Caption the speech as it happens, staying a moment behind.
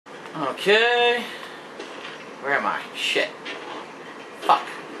Okay. Where am I? Shit. Fuck.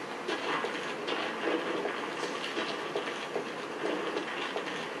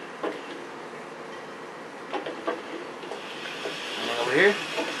 Anything over here?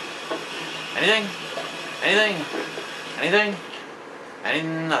 Anything? Anything? Anything?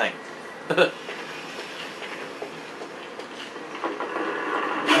 Anything? Nothing.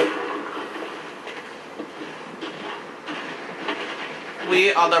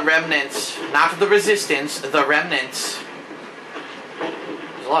 We are the remnants, not the resistance, the remnants.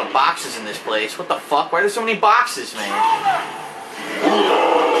 There's a lot of boxes in this place. What the fuck? Why are there so many boxes, man?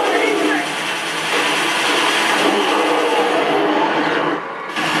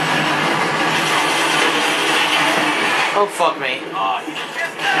 Oh, fuck me.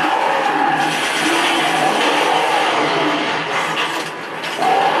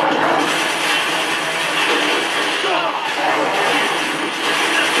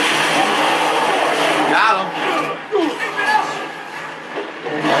 Got him.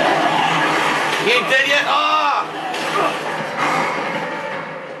 He ain't dead yet. Oh!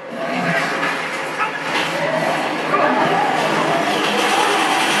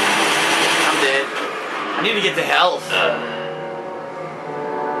 I'm dead. I need to get to health.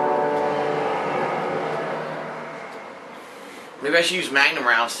 Maybe I should use magnum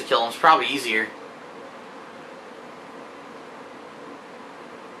rounds to kill him. It's probably easier.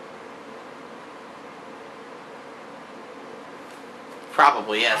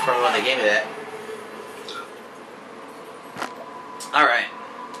 Probably, yeah, that's probably why they gave me that. Alright.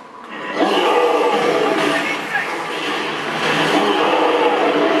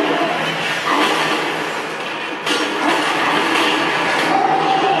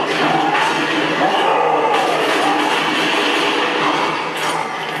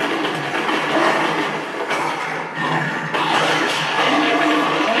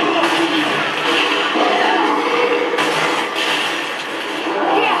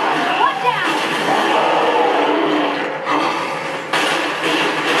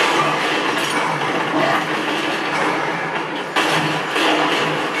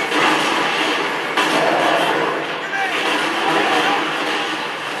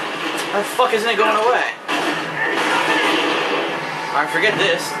 Why the fuck isn't it going away? Alright, forget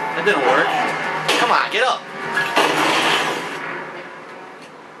this. That didn't work. Come on, get up.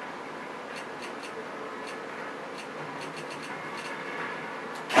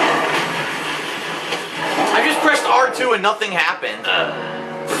 I just pressed R2 and nothing happened.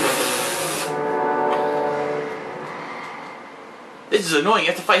 This is annoying.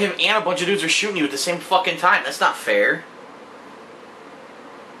 You have to fight him and a bunch of dudes are shooting you at the same fucking time. That's not fair.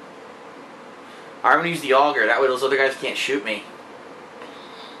 Alright, I'm gonna use the auger. That way those other guys can't shoot me.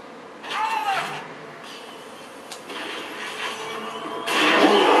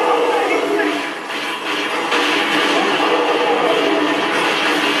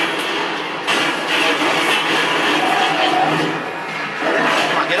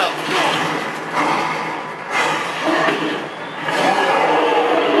 Come on, get up.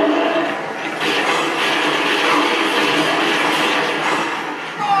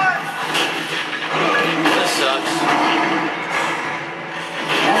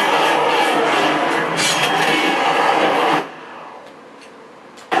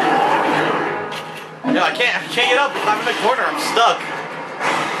 No, I can't get up. If I'm in the corner, I'm stuck.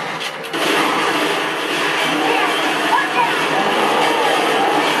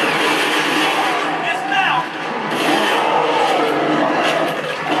 Yes, now.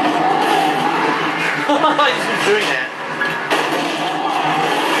 I just been doing that.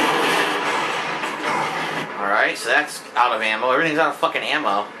 Alright, so that's out of ammo. Everything's out of fucking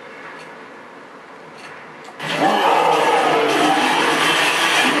ammo.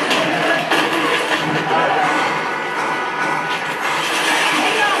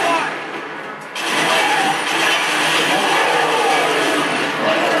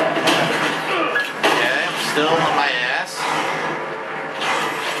 Still on my ass.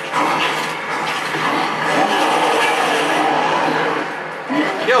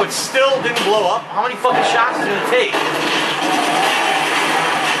 Yo, it still didn't blow up. How many fucking shots is it gonna take?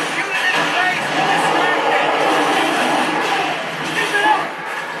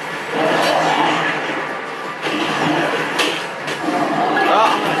 Oh,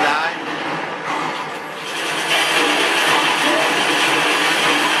 I'm gonna die.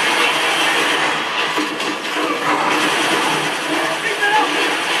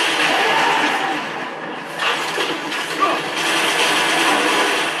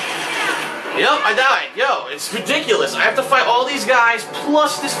 Yep, I died. Yo, it's ridiculous. I have to fight all these guys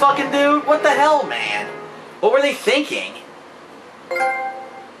plus this fucking dude? What the hell, man? What were they thinking?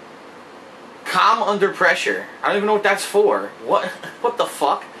 Calm under pressure. I don't even know what that's for. What? What the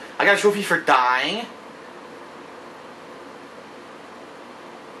fuck? I got a trophy for dying?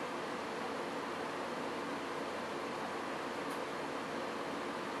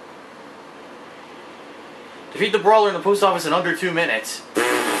 Defeat the brawler in the post office in under 2 minutes.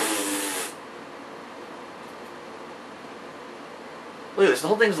 Look at this, the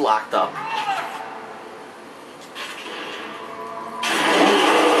whole thing's locked up.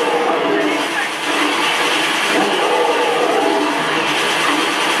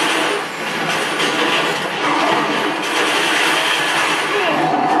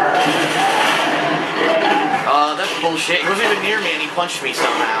 That's bullshit. He wasn't even near me and he punched me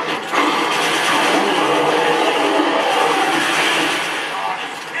somehow.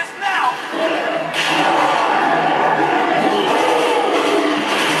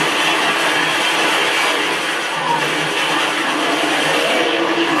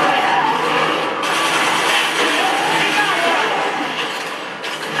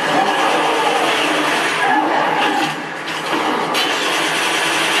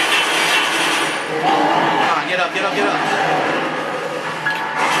 Get up, get up.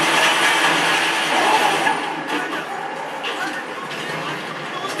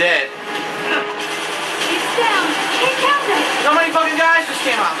 He's dead. He's down. Hey, Captain. How many fucking guys just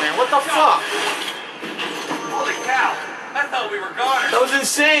came out there? What the fuck? Holy cow. I thought we were goners. That was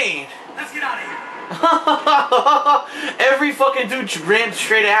insane. Let's get out of here. Every fucking dude ran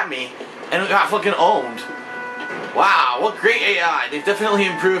straight at me and got fucking owned. Wow, what great AI. They've definitely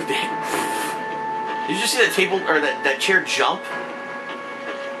improved it. Did you just see that table or that chair jump?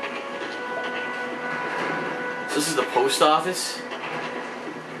 So this is the post office,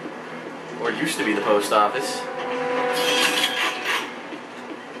 or it used to be the post office.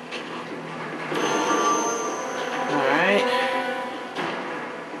 All right.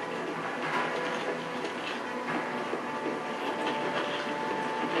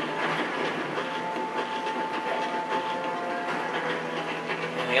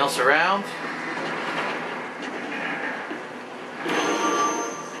 Anything else around?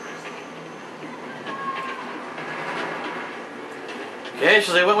 Okay,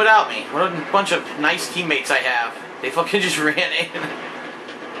 so they went without me. What a bunch of nice teammates I have. They fucking just ran in.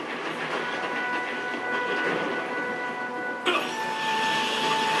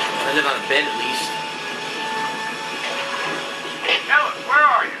 Landed on a bed at least. Ellis, where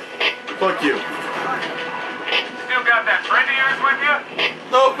are you? Fuck you. Still got that friend of yours with you?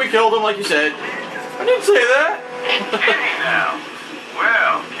 Nope, we killed him like you said. I didn't say that. Did he now?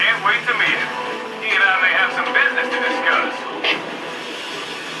 Well, can't wait to meet him. He and I may have some business to discuss.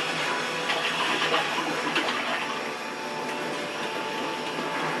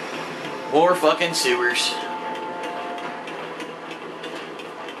 More fucking sewers.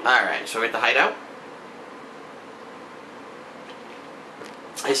 Alright, so we're at the hideout?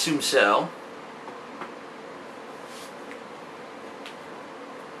 I assume so.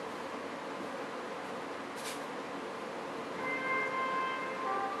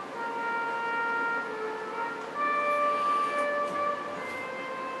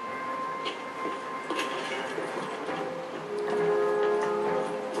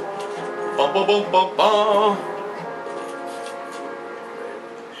 Bum, bum, bum, bum, bum.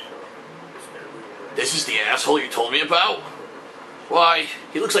 This is the asshole you told me about? Why,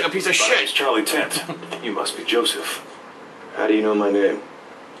 he looks like a piece of shit. It's Charlie Tent. You must be Joseph. How do you know my name?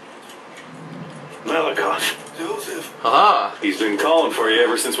 Malakoff. Joseph. Haha. He's been calling for you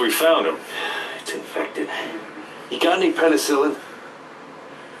ever since we found him. It's infected. You got any penicillin?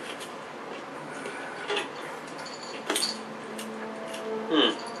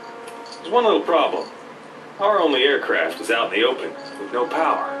 There's one little problem. Our only aircraft is out in the open with no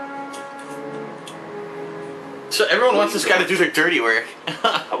power. So everyone wants this guy to do their dirty work.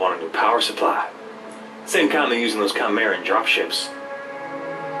 I want a new power supply. Same kind they use in those Chimeran dropships.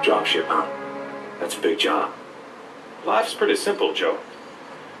 Dropship, huh? That's a big job. Life's pretty simple, Joe.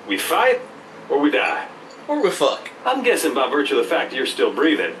 We fight, or we die. Or we fuck. I'm guessing by virtue of the fact you're still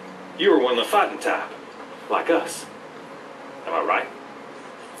breathing, you were one of the fighting type. Like us. Am I right?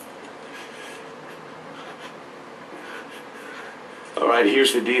 All right,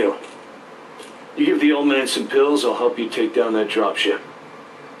 here's the deal. You give the old man some pills, I'll help you take down that dropship.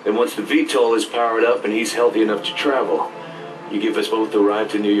 Then once the VTOL is powered up and he's healthy enough to travel, you give us both a ride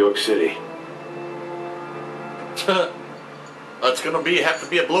to New York City. That's gonna have to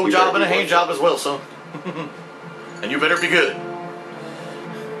be a blow job and a hand job as well, son. And you better be good.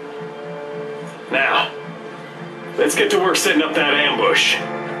 Now, let's get to work setting up that ambush.